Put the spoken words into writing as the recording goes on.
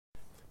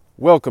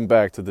Welcome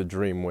back to the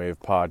Dreamwave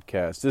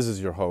podcast. This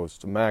is your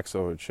host, Max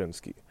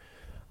Ohochinsky.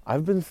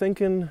 I've been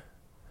thinking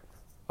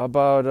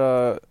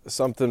about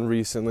something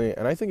recently,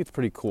 and I think it's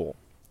pretty cool.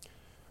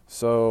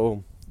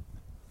 So,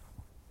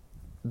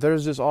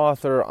 there's this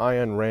author,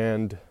 Ayn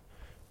Rand.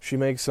 She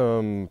makes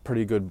some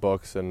pretty good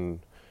books, and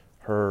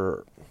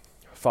her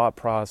thought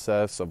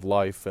process of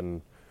life,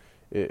 and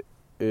it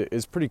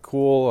is pretty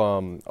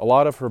cool. A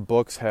lot of her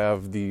books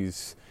have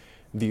these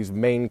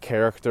main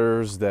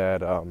characters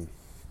that...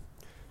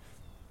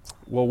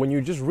 Well, when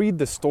you just read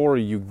the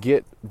story, you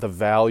get the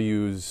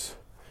values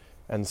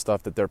and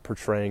stuff that they're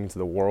portraying to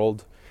the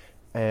world.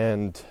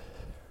 And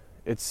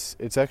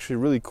it's actually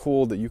really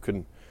cool that you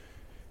can,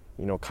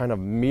 kind of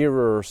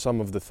mirror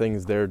some of the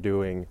things they're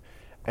doing.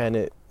 And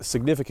it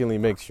significantly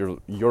makes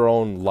your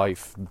own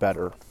life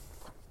better.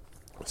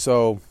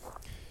 So,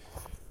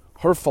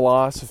 her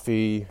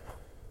philosophy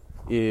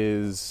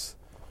is,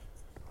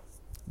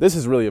 this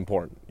is really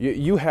important.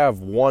 You have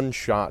one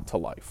shot to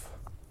life.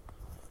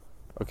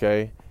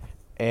 Okay?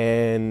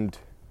 And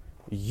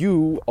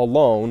you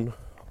alone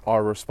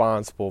are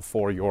responsible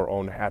for your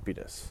own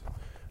happiness,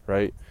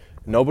 right?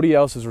 Nobody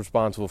else is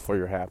responsible for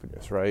your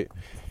happiness, right?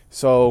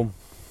 So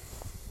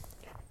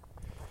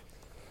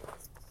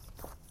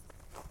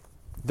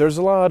there's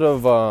a lot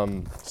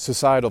of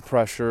societal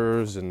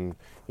pressures and,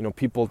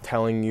 people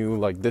telling you,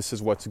 like, this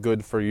is what's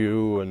good for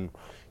you and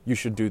you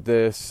should do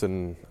this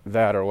and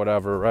that or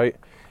whatever, right?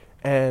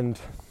 And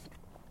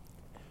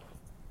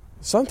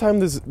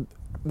sometimes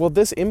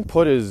this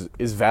input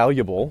is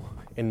valuable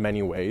in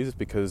many ways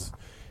because,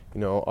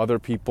 other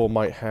people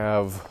might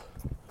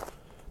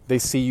they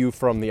see you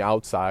from the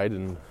outside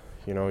and,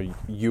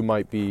 you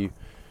might be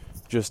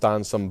just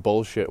on some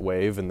bullshit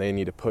wave and they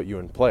need to put you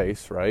in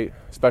place, right?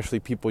 Especially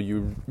people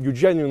you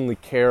genuinely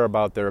care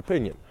about their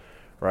opinion,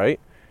 right?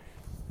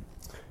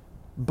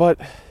 But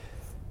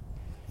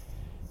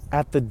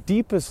at the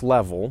deepest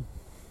level,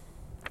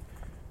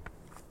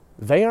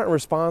 they aren't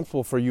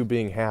responsible for you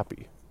being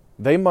happy.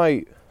 They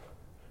might...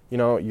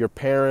 your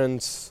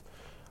parents,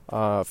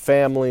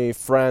 family,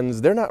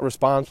 friends, they're not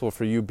responsible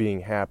for you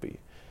being happy.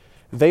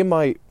 They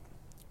might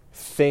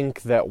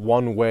think that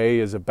one way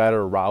is a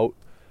better route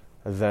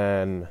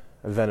than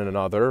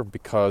another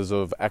because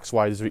of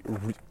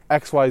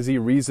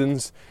XYZ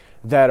reasons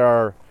that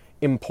are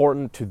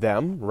important to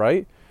them,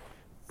 right?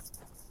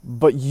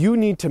 But you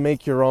need to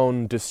make your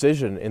own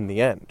decision in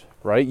the end,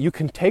 right? You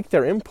can take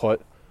their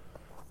input,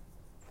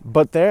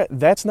 but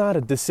that's not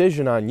a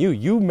decision on you.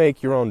 You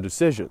make your own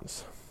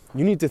decisions.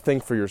 You need to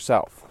think for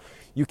yourself.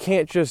 You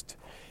can't just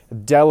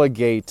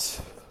delegate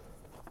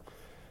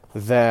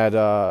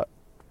that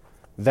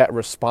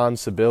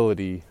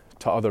responsibility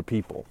to other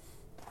people.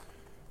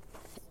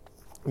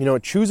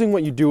 Choosing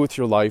what you do with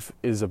your life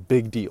is a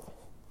big deal.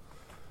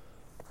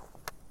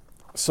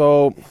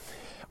 So,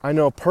 I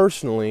know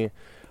personally,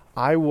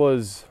 I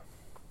was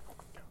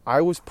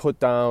put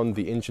down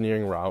the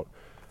engineering route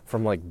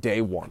from like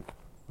day one.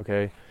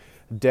 Okay,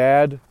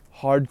 Dad,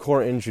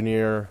 hardcore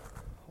engineer.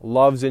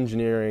 Loves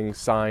engineering,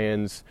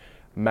 science,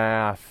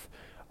 math.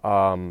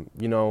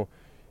 You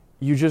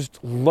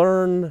just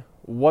learn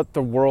what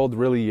the world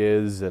really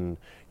is, and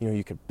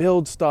you can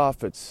build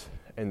stuff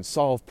and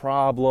solve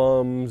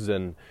problems,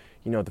 and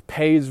the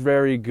pay is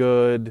very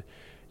good.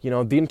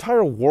 The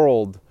entire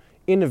world,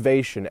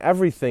 innovation,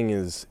 everything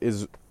is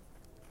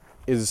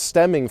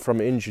stemming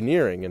from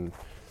engineering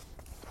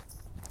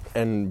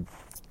and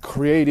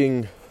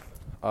creating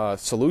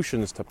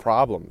solutions to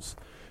problems,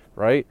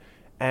 right?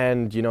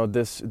 And,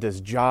 this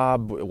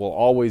job will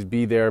always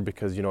be there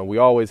because, we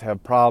always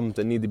have problems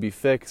that need to be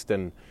fixed.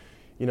 And,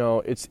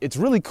 it's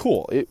really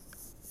cool.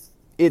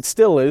 It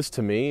still is,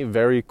 to me,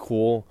 very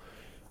cool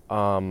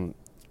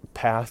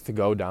path to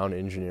go down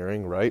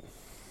engineering, right?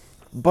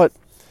 But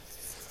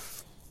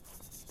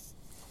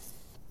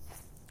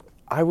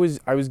I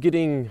was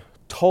getting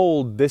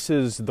told this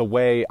is the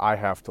way I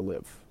have to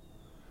live,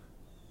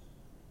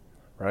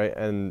 right?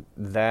 And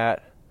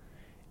that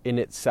in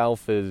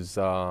itself is...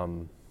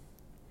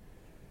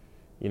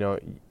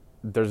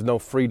 there's no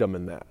freedom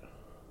in that.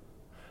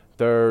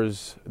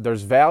 There's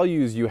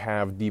values you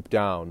have deep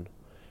down,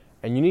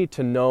 and you need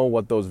to know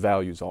what those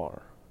values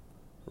are,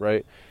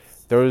 right?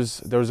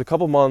 There's a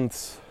couple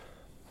months,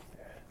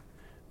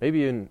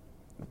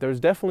 there's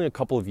definitely a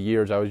couple of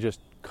years I was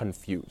just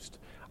confused.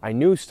 I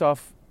knew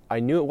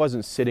it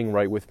wasn't sitting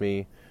right with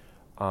me,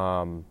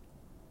 the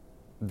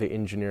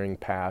engineering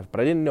path,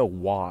 but I didn't know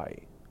why,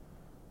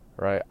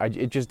 right?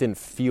 It just didn't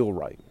feel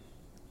right.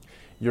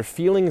 Your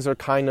feelings are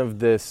kind of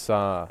this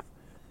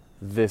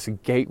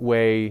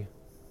gateway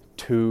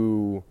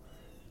to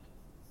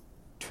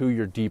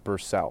your deeper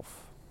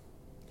self.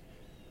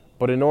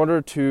 But in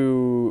order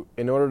to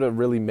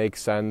really make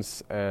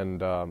sense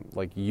and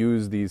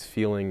use these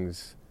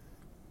feelings,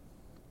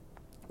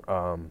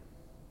 have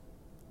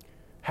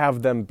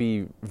them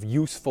be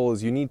useful,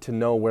 is you need to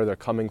know where they're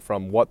coming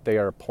from, what they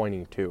are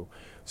pointing to.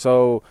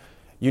 So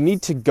you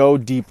need to go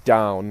deep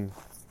down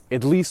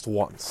at least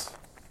once.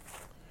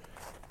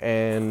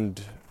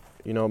 And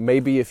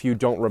Maybe if you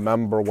don't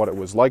remember what it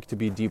was like to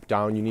be deep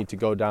down, you need to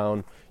go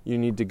down, you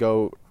need to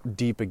go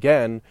deep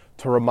again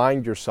to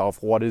remind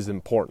yourself what is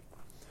important,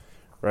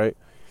 right?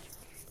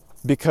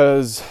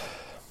 Because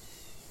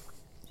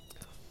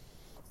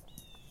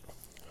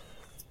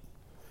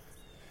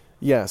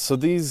so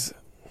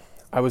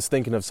I was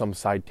thinking of some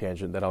side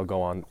tangent that I'll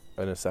go on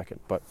in a second,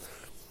 but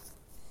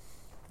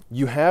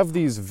you have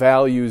these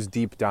values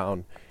deep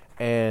down,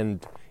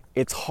 and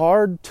it's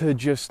hard to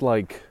just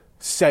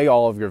say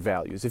all of your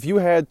values. If you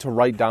had to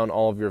write down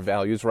all of your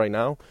values right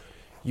now,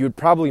 you'd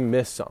probably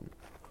miss some,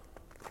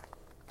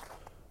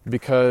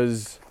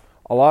 because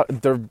a lot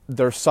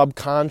they're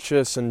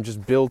subconscious and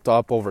just built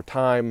up over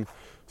time.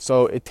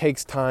 So it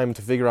takes time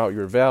to figure out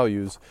your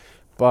values.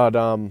 But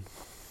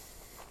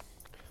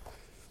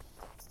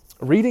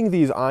reading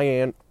these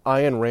Ayn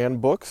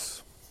Rand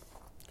books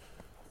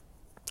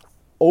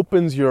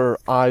opens your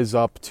eyes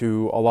up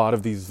to a lot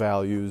of these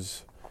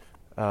values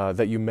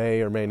that you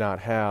may or may not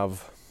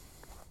have.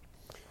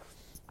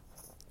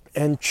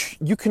 And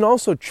you can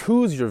also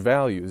choose your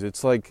values.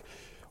 It's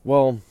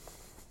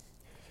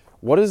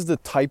what is the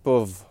type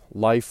of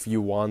life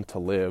you want to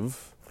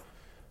live?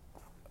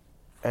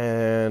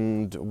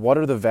 And what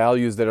are the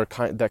values that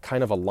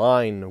kind of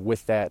align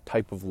with that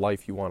type of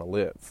life you want to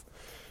live?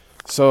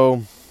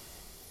 So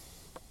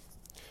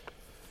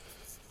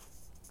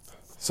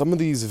some of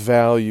these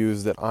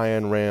values that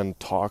Ayn Rand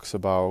talks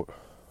about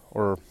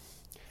or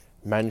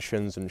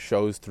mentions and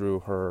shows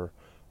through her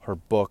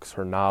books,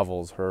 her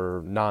novels,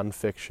 her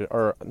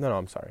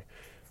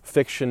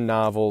fiction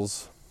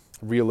novels,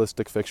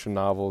 realistic fiction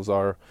novels,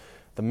 are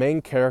the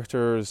main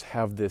characters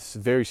have this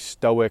very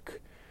stoic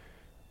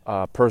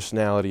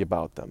personality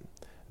about them.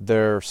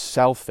 They're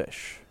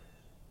selfish,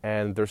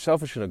 and they're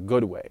selfish in a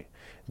good way.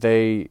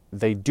 They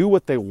do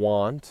what they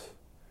want,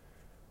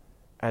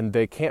 and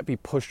they can't be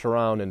pushed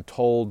around and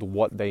told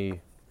what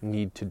they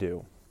need to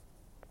do.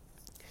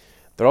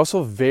 They're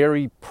also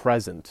very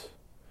present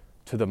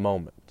to the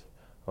moment.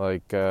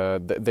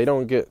 They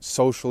don't get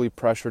socially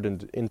pressured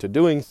into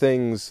doing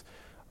things.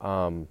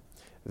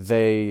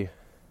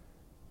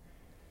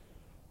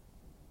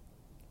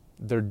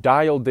 They're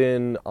dialed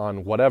in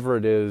on whatever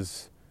it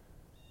is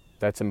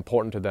that's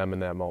important to them in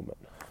that moment.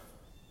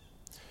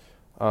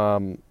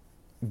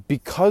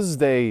 Because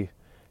they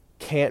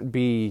can't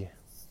be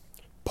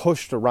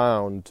pushed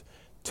around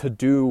to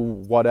do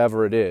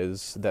whatever it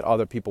is that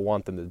other people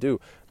want them to do,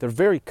 they're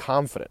very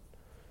confident,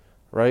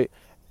 right?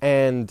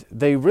 And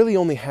they really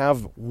only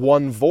have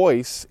one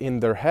voice in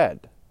their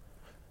head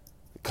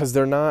because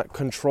they're not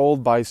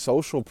controlled by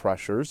social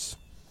pressures.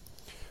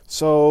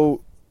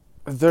 So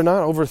they're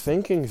not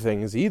overthinking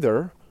things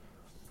either.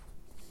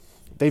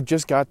 They've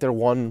just got their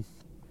one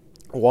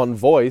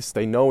voice.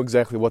 They know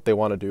exactly what they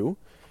want to do.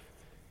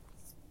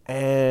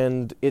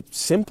 And it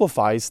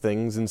simplifies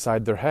things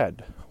inside their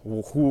head.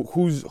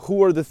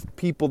 Who are the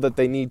people that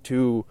they need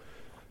to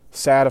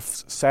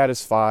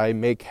satisfy,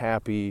 make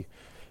happy,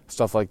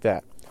 stuff like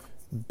that.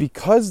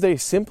 Because they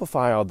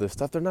simplify all this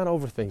stuff, they're not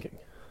overthinking,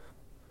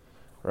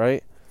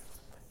 right?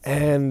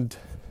 And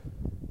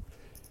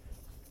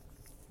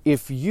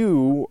if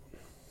you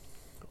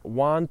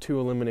want to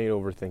eliminate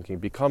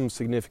overthinking, become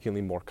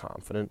significantly more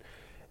confident,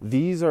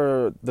 these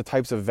are the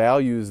types of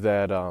values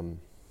that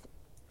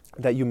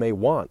you may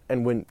want.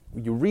 And when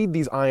you read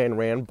these Ayn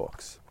Rand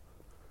books,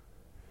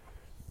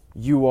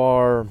 you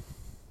are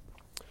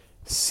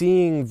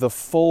seeing the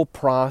full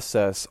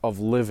process of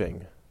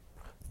living.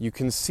 You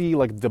can see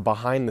the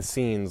behind the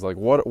scenes,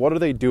 what are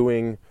they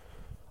doing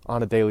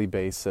on a daily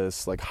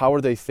basis? How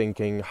are they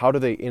thinking? How do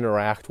they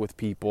interact with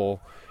people?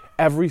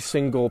 Every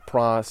single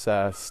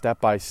process,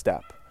 step by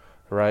step,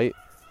 right?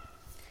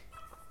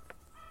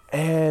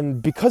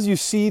 And because you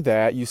see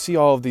that, you see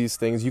all of these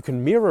things, you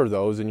can mirror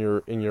those in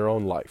your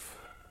own life.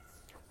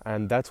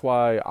 And that's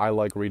why I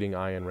like reading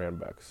Ayn Rand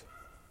books.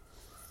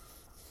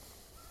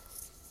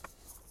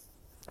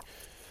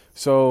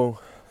 So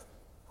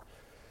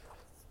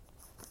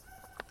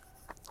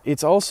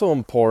it's also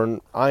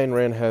important, Ayn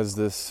Rand has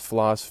this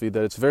philosophy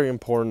that it's very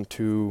important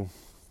to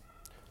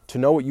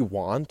know what you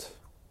want,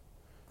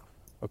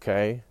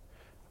 okay?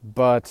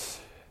 But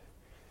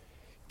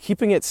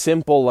keeping it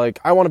simple,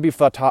 I want to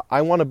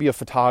be a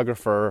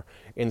photographer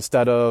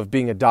instead of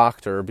being a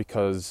doctor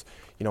because,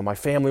 my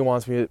family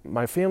wants me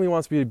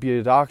to be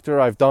a doctor.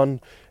 I've done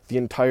the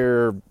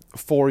entire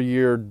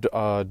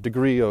 4-year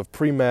degree of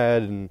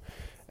pre-med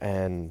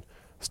and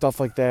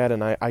stuff like that,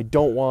 and I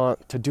don't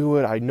want to do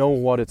it. I know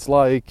what it's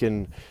like,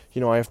 and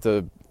I have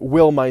to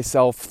will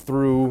myself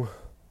through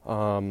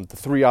the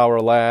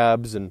 3-hour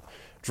labs and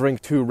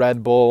drink 2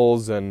 Red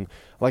Bulls, and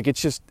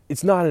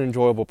it's not an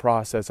enjoyable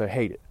process. I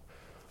hate it.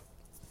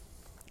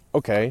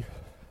 Okay,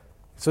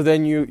 so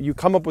then you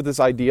come up with this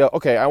idea.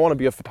 Okay, I want to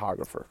be a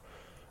photographer,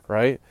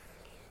 right?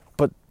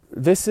 But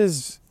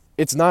it's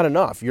not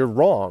enough. You're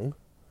wrong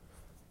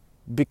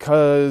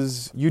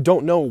because you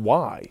don't know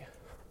why.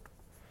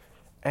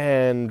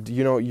 And,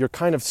 you're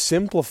kind of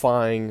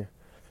simplifying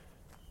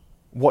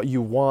what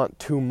you want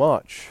too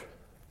much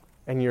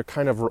and you're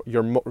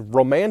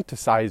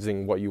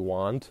romanticizing what you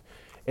want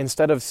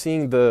instead of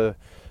seeing the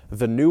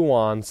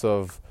nuance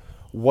of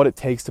what it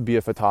takes to be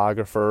a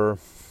photographer.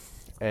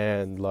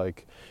 And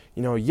like,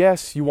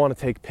 yes, you want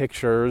to take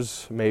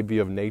pictures maybe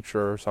of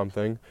nature or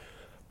something,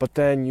 but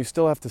then you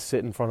still have to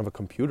sit in front of a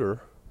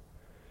computer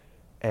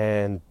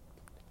and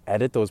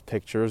edit those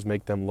pictures,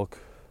 make them look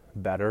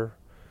better.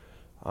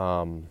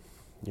 You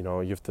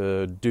have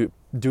to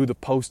do the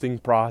posting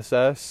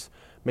process,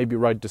 maybe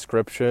write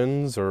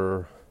descriptions,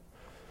 or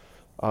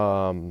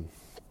and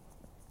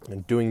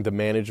doing the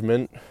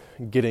management,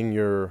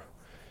 getting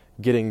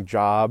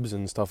jobs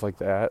and stuff like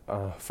that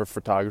for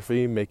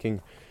photography,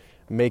 making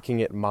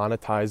it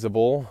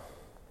monetizable.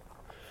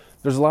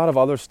 There's a lot of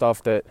other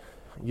stuff that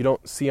you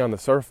don't see on the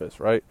surface,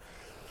 right?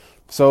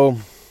 So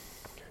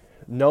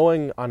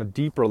knowing on a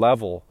deeper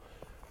level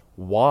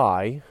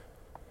why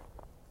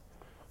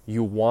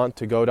you want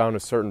to go down a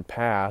certain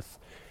path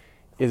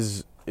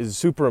is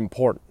super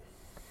important,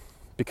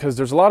 because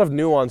there's a lot of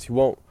nuance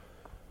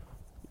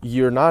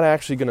you're not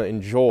actually going to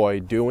enjoy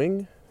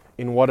doing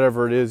in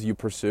whatever it is you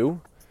pursue,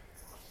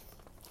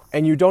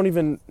 and you don't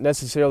even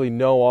necessarily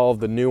know all of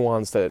the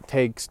nuance that it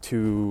takes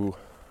to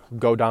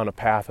go down a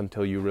path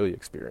until you really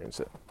experience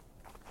it.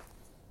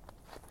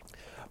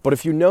 But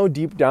if you know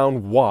deep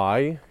down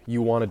why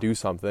you want to do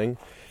something,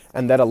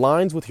 and that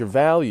aligns with your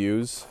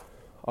values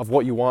of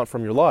what you want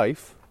from your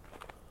life,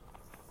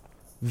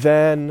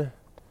 then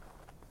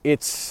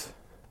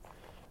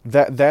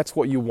that's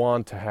what you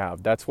want to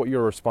have. That's what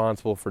you're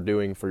responsible for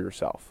doing for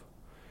yourself,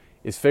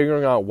 is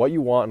figuring out what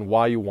you want and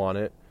why you want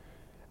it,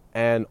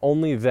 and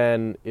only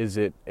then is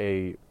it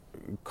a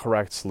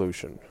correct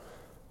solution.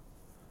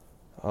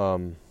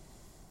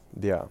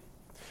 Yeah.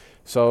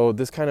 So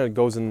this kind of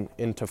goes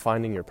into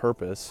finding your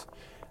purpose,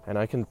 and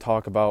I can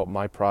talk about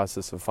my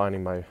process of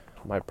finding my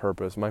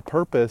purpose. My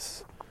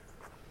purpose,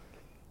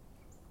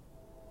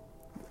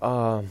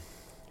 the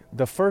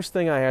first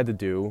thing I had to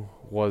do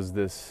was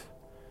this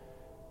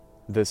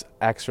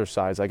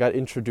exercise. I got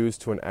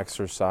introduced to an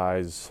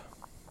exercise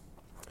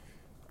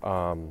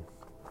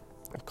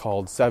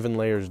called 7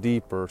 Layers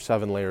Deep, or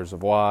 7 Layers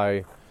of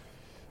Why.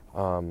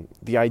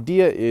 The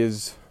idea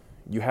is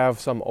you have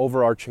some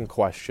overarching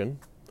question,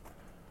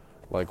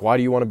 like, why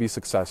do you want to be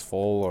successful,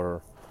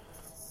 or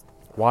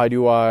why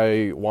do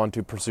I want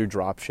to pursue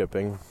drop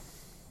shipping?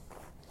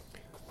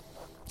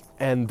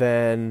 And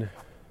then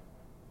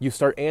you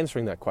start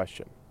answering that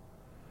question.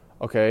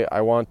 Okay,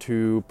 I want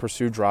to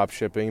pursue drop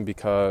shipping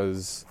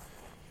because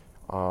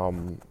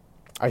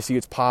I see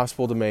it's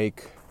possible to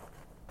make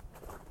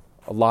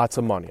lots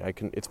of money.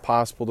 It's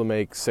possible to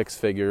make 6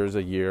 figures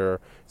a year.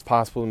 It's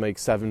possible to make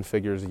 7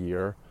 figures a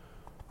year.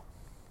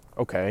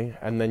 Okay,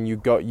 and then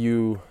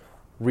you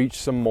reach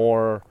some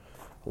more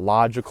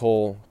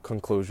logical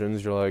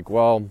conclusions. You're like,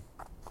 well,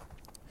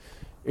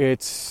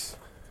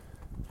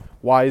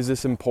 why is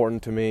this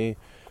important to me?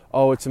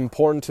 Oh, it's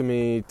important to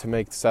me to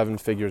make 7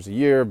 figures a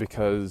year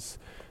because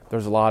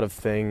there's a lot of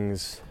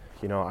things,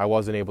 I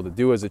wasn't able to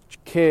do as a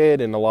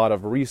kid, and a lot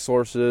of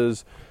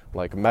resources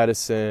like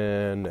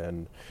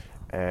medicine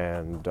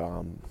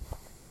and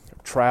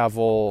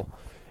travel,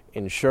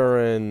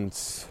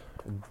 insurance,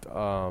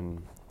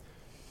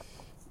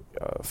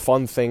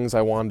 fun things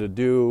I wanted to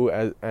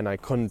do, and I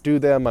couldn't do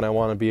them, and I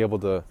want to be able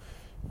to,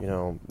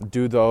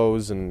 do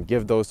those and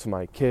give those to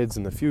my kids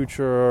in the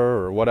future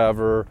or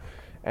whatever.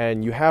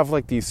 And you have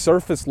like these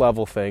surface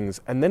level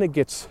things, and then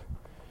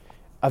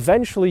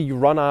eventually you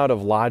run out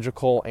of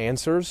logical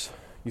answers.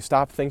 You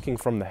stop thinking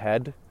from the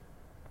head,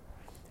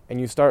 and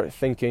you start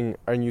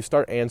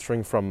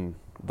answering from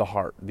the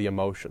heart, the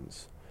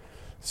emotions.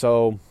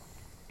 So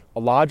a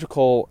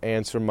logical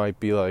answer might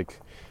be like,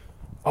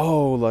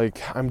 oh,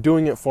 like, I'm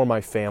doing it for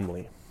my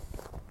family.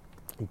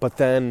 But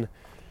then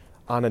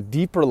on a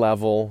deeper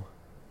level,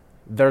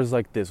 there's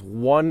like this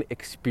one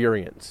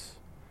experience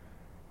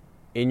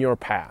in your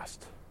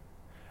past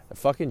that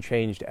fucking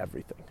changed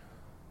everything.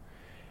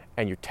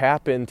 And you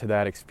tap into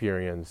that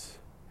experience,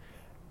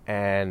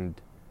 and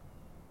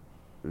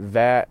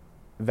that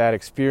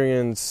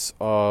experience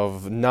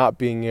of not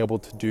being able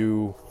to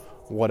do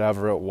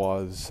whatever it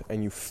was,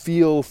 and you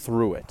feel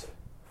through it.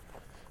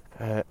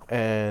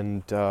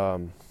 And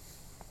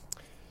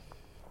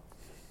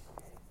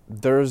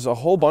there's a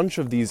whole bunch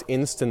of these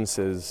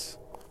instances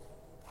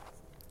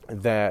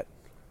that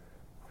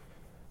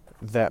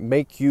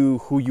make you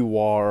who you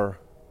are,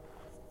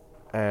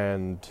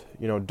 and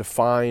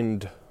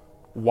defined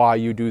why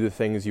you do the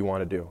things you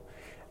want to do.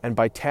 And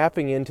by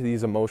tapping into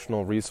these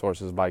emotional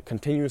resources, by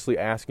continuously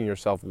asking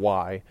yourself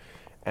why,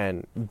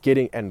 and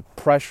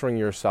pressuring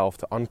yourself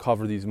to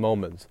uncover these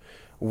moments,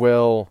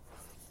 will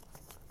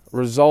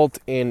result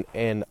in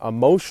an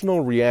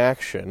emotional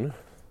reaction,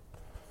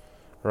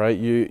 right?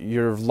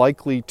 You're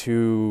likely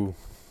to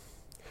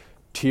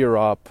tear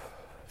up,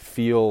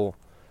 feel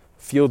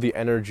the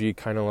energy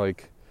kind of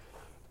like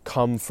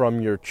come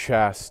from your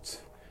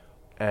chest,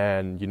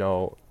 and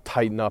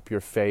tighten up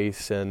your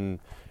face, and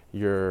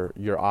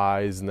your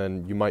eyes, and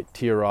then you might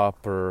tear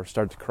up or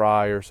start to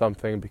cry or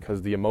something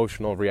because the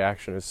emotional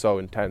reaction is so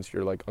intense.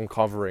 You're like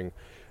uncovering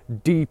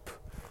deep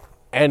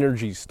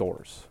energy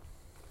stores.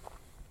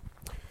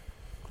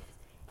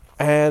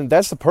 And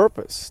that's the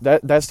purpose.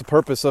 That's the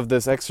purpose of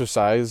this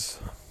exercise.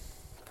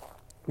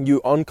 You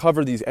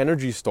uncover these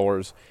energy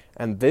stores,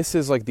 and this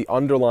is like the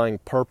underlying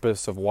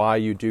purpose of why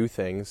you do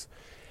things.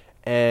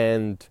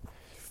 And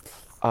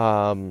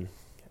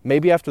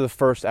maybe after the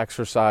first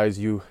exercise,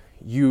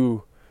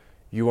 you're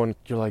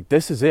like,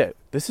 this is it.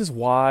 This is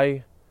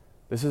why.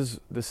 This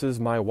is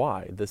my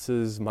why. This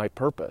is my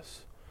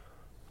purpose.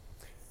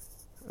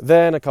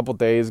 Then a couple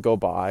days go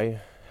by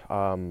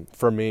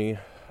for me,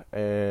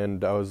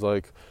 and I was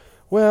like,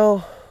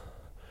 well,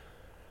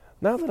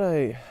 now that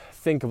I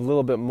think a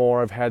little bit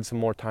more, I've had some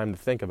more time to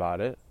think about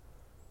it,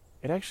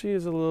 it actually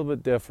is a little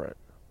bit different.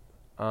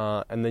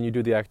 And then you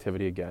do the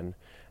activity again,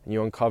 and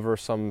you uncover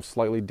some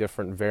slightly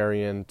different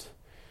variant,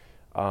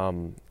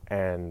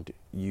 and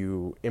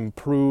you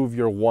improve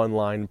your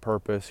one-line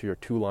purpose, your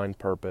two-line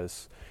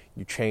purpose.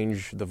 You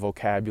change the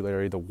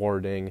vocabulary, the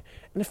wording,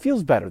 and it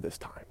feels better this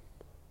time,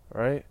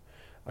 right?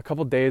 A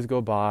couple days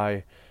go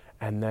by,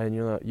 and then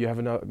you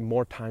have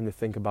more time to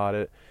think about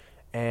it,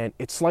 and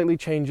it slightly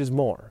changes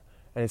more,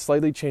 and it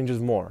slightly changes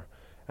more.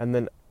 And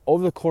then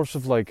over the course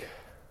of like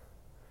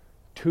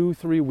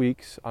 2-3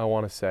 weeks, I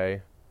want to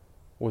say,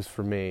 was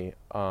for me,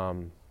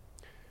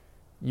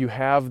 you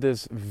have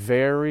this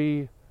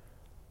very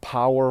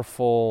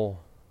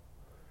powerful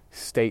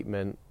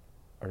statement,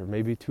 or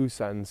maybe 2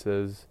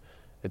 sentences,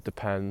 it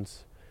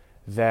depends,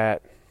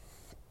 that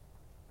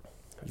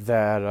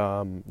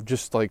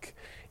just like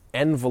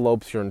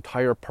envelopes your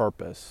entire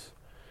purpose.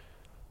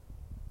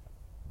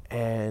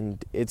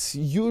 And it's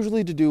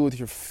usually to do with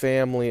your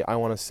family. I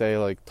want to say,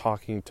 like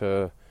talking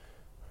to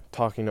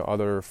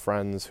other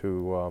friends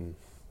who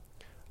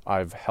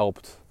I've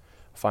helped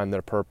find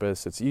their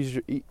purpose. It's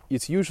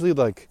usually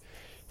like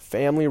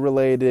family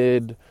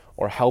related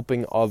or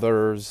helping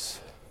others,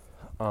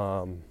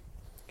 but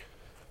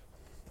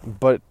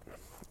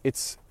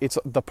it's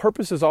the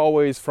purpose is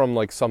always from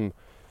like some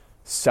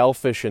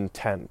selfish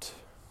intent,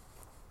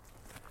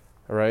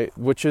 right?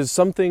 Which is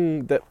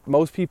something that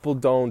most people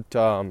don't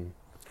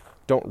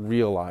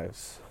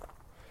realize,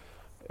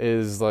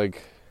 is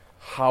like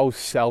how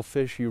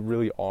selfish you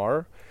really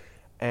are,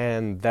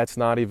 and that's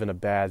not even a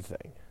bad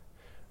thing,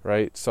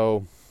 right?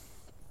 So,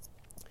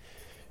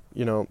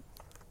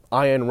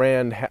 Ayn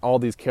Rand, all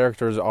these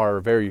characters are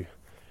very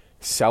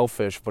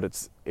selfish, but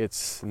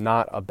it's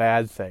not a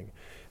bad thing.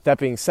 That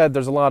being said,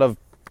 there's a lot of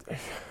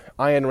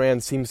Ayn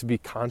Rand seems to be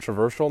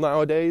controversial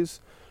nowadays,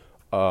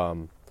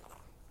 in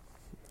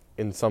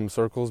some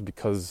circles,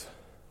 because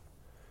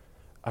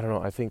I don't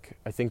know. I think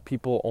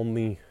people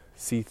only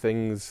see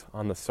things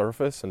on the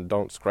surface and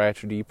don't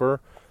scratch deeper,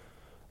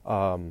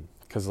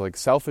 because like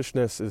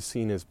selfishness is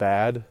seen as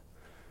bad.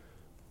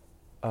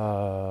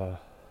 And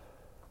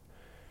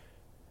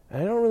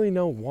I don't really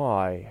know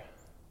why,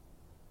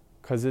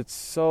 because it's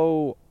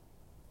so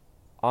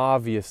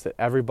obvious that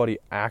everybody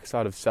acts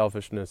out of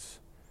selfishness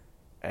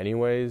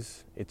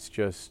anyways. It's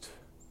just,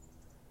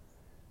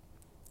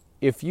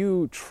 if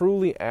you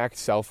truly act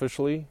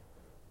selfishly,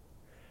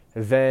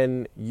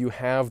 then you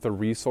have the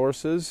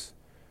resources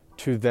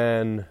to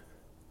then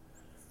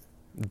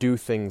do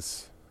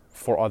things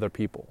for other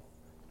people.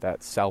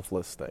 That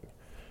selfless thing.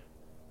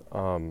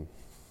 Ayn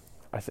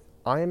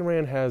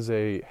Rand has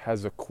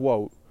a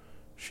quote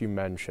she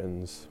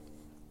mentions.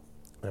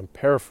 I'm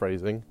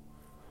paraphrasing.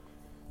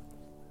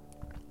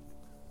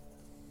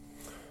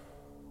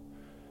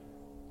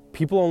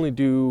 People only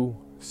do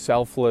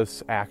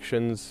selfless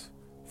actions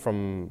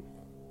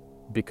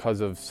because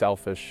of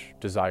selfish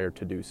desire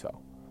to do so.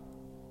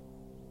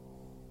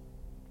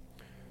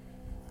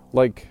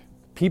 Like,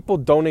 people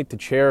donate to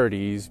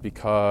charities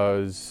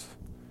because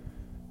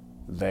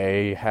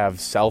they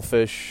have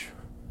selfish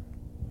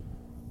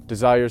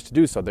desires to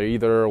do so. They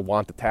either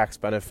want the tax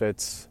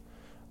benefits,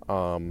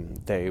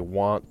 they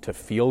want to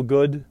feel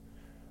good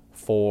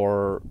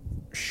for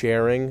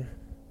sharing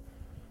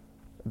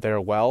their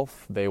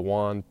wealth, they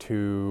want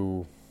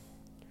to,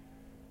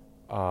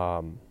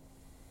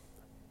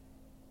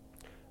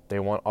 they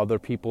want other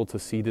people to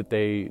see that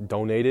they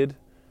donated,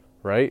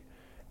 right?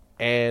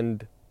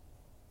 And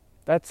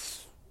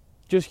that's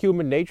just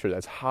human nature.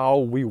 That's how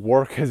we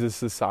work as a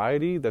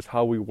society. That's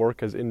how we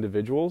work as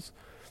individuals.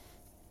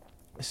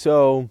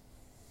 So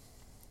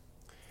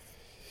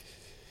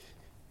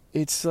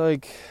it's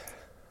like,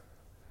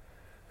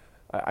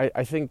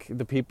 I think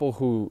the people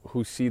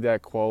who see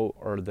that quote,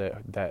 or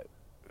that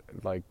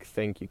like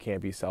think you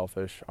can't be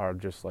selfish, are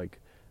just like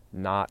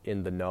not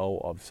in the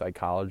know of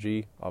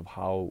psychology of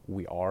how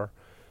we are.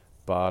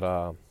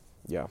 But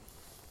yeah.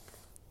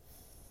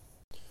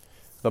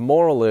 The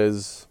moral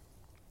is,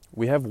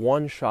 we have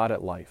one shot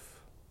at life.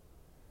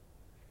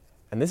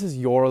 And this is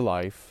your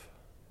life.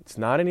 It's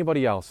not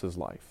anybody else's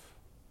life.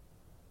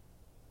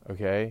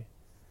 Okay?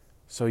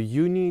 So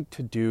you need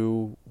to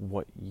do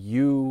what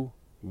you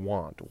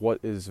want,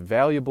 what is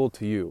valuable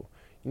to you.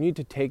 You need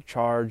to take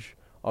charge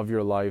of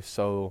your life.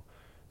 So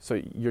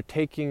you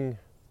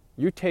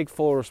take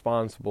full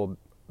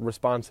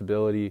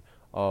responsibility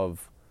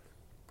of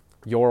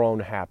your own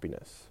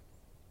happiness.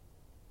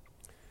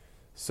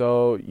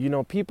 So,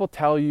 people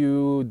tell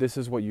you this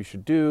is what you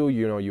should do.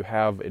 You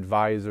have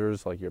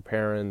advisors like your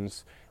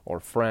parents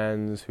or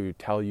friends who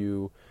tell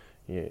you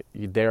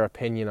their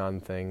opinion on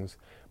things.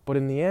 But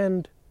in the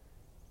end,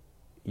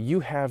 you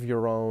have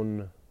your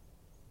own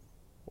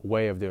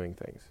way of doing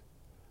things.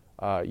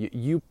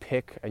 You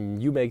pick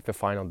and you make the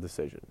final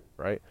decision,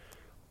 right?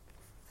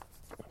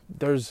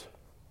 It's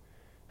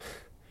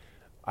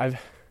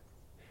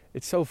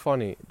so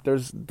funny.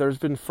 There's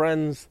been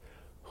friends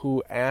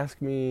who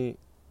ask me,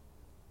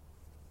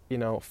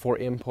 for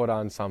input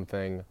on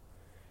something,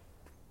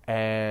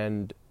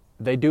 and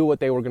they do what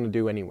they were going to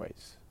do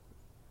anyways,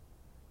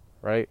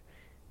 right?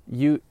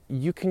 You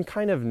can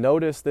kind of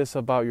notice this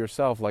about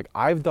yourself. Like,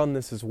 I've done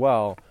this as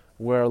well,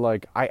 where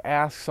like I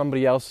ask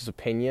somebody else's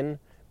opinion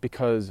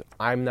because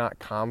I'm not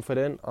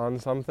confident on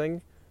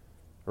something,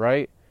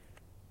 right?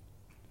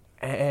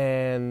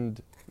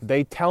 And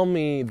they tell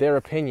me their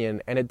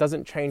opinion, and it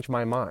doesn't change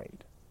my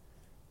mind.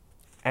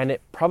 And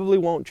it probably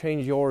won't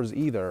change yours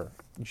either,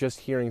 just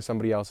hearing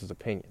somebody else's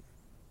opinion,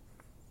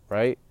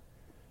 right?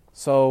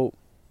 So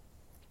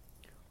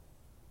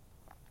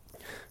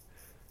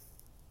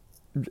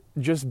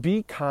just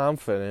be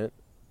confident.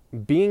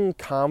 Being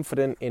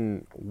confident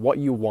in what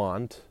you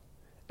want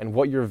and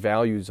what your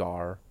values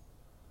are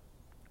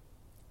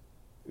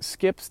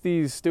skips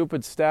these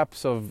stupid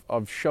steps of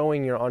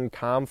showing your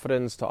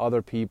unconfidence to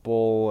other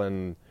people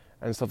and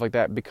stuff like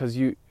that, because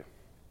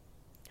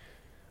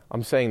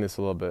I'm saying this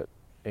a little bit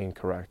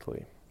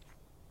incorrectly.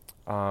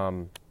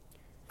 When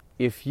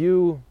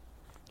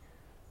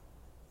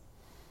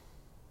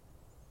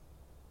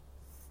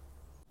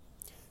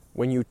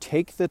you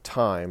take the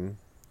time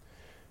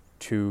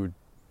to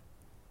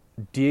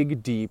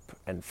dig deep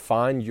and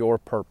find your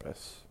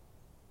purpose,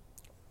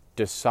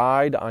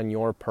 decide on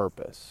your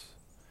purpose,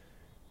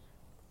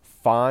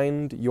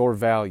 find your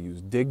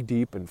values, dig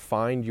deep and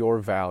find your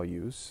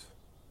values,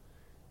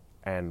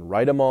 and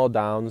write them all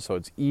down so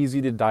it's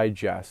easy to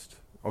digest.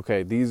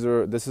 Okay,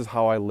 this is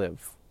how I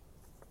live.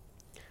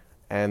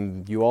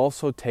 And you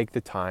also take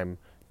the time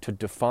to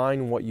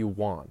define what you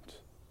want.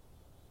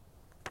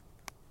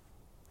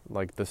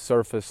 Like the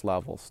surface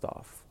level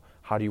stuff.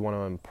 How do you want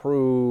to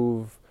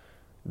improve?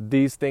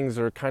 These things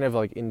are kind of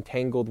like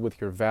entangled with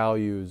your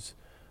values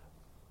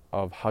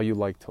of how you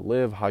like to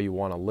live, how you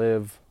want to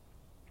live.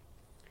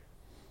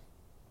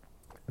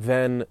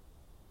 Then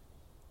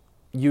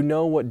you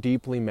know what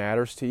deeply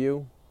matters to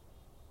you,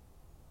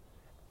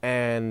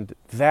 and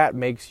that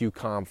makes you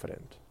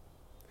confident.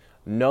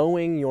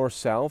 Knowing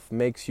yourself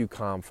makes you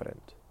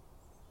confident.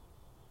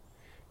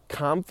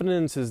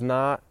 Confidence is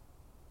not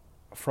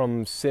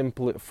from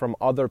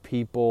other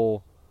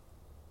people's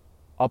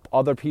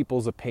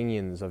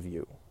opinions of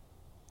you.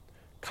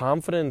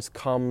 Confidence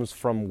comes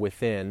from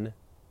within,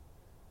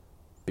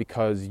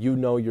 because you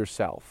know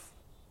yourself.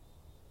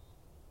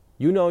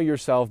 You know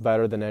yourself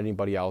better than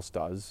anybody else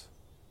does,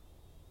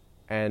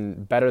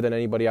 and better than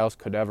anybody else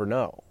could ever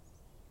know,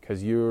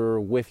 because you're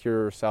with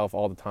yourself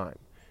all the time.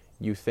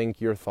 You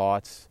think your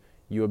thoughts,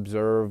 you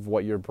observe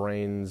what your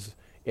brain's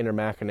inner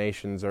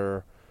machinations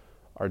are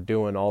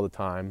doing all the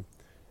time,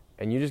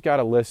 and you just got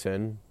to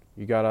listen.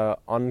 You got to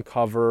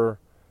uncover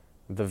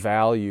the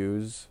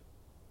values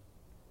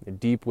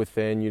deep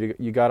within.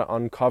 You got to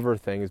uncover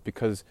things,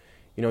 because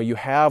you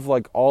have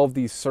like all of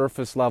these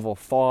surface level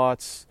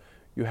thoughts.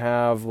 You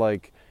have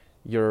like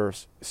your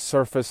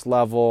surface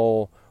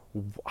level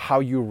how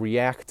you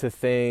react to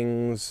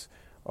things,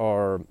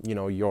 or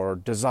your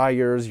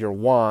desires, your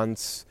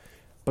wants.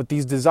 But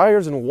these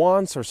desires and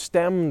wants are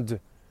stemmed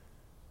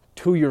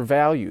to your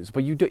values.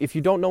 But if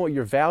you don't know what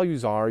your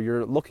values are,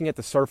 you're looking at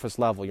the surface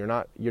level. You're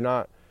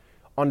not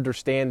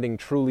understanding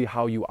truly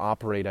how you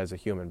operate as a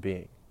human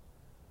being,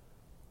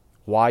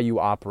 why you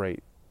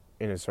operate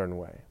in a certain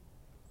way.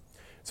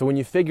 So when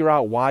you figure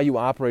out why you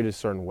operate a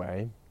certain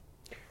way,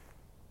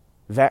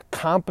 that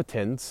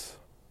competence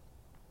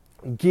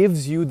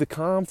gives you the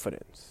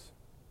confidence.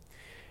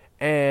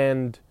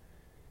 And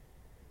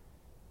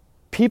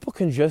people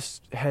can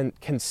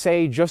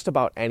say just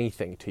about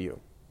anything to you,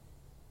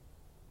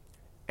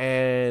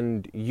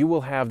 and you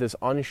will have this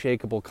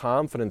unshakable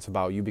confidence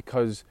about you,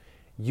 because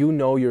you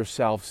know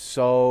yourself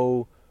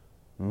so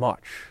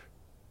much.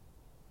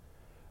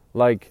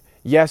 Like,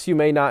 yes, you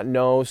may not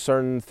know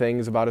certain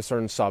things about a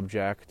certain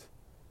subject,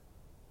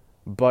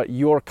 but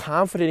you're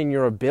confident in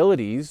your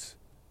abilities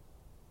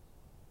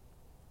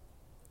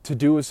to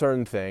do a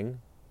certain thing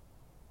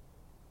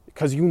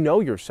because you know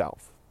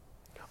yourself.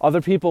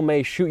 Other people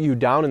may shoot you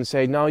down and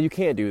say, no, you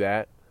can't do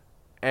that.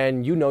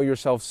 And you know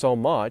yourself so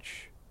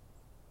much,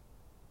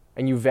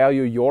 and you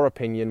value your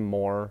opinion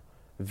more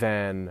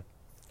than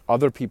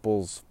other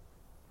people's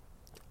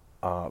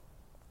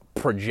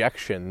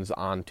projections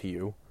onto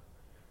you,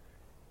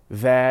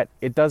 that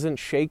it doesn't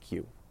shake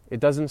you. It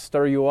doesn't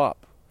stir you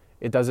up.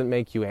 It doesn't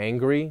make you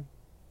angry.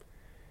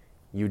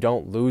 You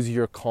don't lose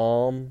your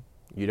calm.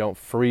 You don't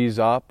freeze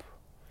up.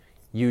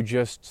 You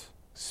just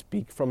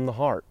speak from the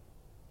heart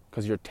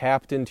because you're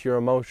tapped into your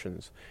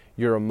emotions.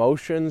 Your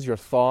emotions, your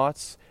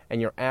thoughts, and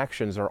your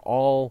actions are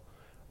all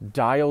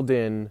dialed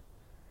in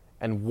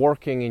and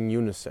working in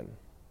unison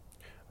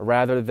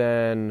rather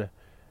than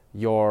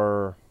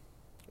you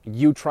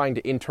trying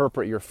to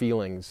interpret your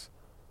feelings,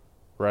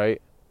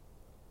 right,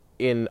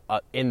 in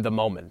the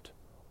moment,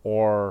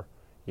 or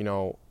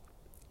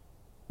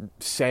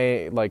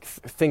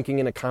thinking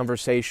in a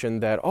conversation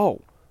that,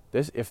 oh,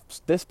 if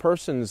this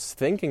person's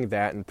thinking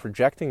that and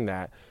projecting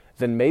that,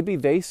 then maybe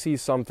they see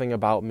something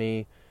about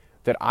me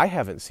that I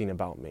haven't seen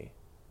about me,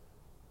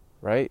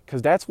 right?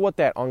 Because that's what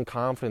that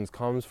unconfidence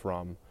comes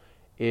from,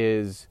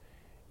 is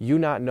you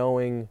not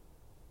knowing,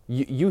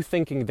 you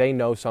thinking they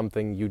know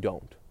something you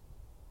don't.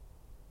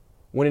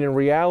 When in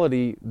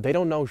reality, they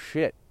don't know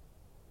shit.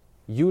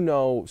 You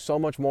know so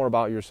much more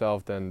about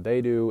yourself than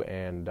they do,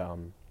 and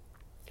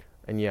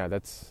yeah,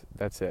 that's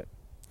it.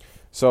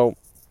 So,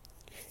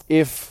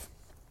 if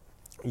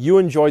you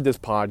enjoyed this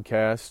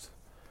podcast,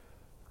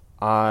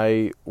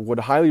 I would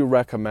highly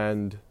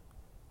recommend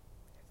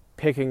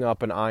picking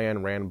up an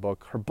Ayn Rand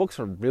book. Her books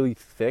are really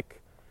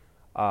thick.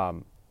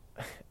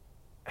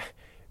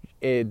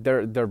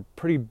 They're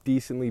pretty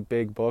decently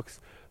big books.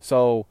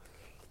 So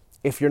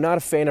if you're not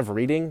a fan of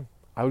reading,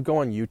 I would go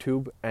on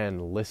YouTube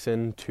and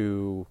listen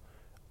to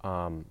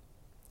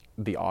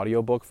the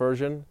audiobook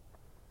version.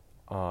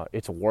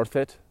 It's worth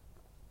it.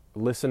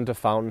 Listen to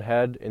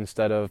Fountainhead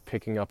instead of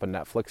picking up a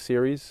Netflix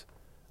series,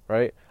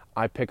 right?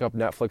 I pick up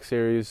Netflix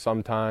series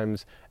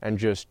sometimes and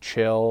just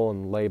chill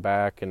and lay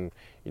back and,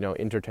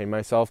 entertain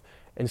myself.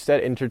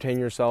 Instead, entertain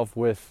yourself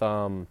with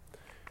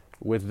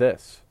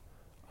this.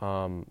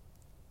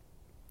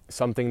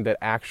 Something that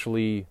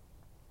actually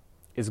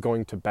is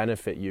going to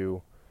benefit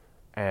you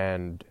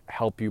and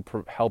help you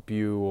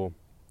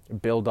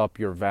build up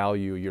your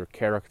value, your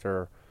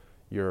character,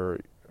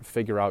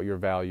 figure out your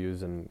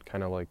values, and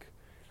kind of like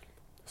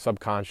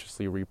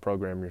subconsciously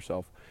reprogram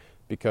yourself.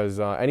 Because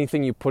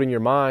anything you put in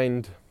your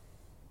mind,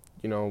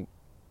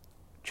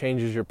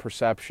 changes your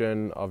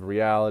perception of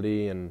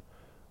reality, and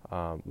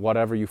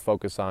whatever you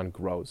focus on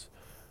grows.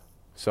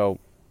 So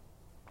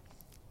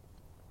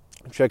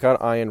check out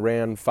Ayn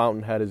Rand.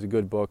 Fountainhead is a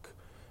good book.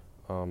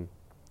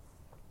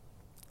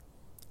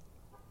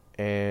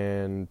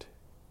 And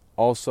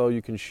also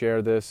you can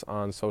share this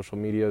on social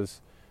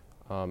medias,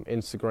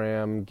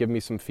 Instagram. Give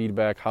me some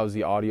feedback. How's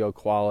the audio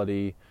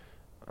quality?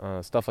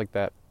 Stuff like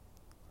that.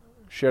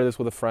 Share this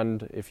with a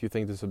friend if you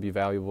think this would be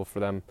valuable for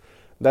them.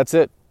 That's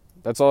it.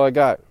 That's all I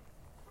got.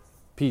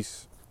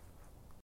 Peace.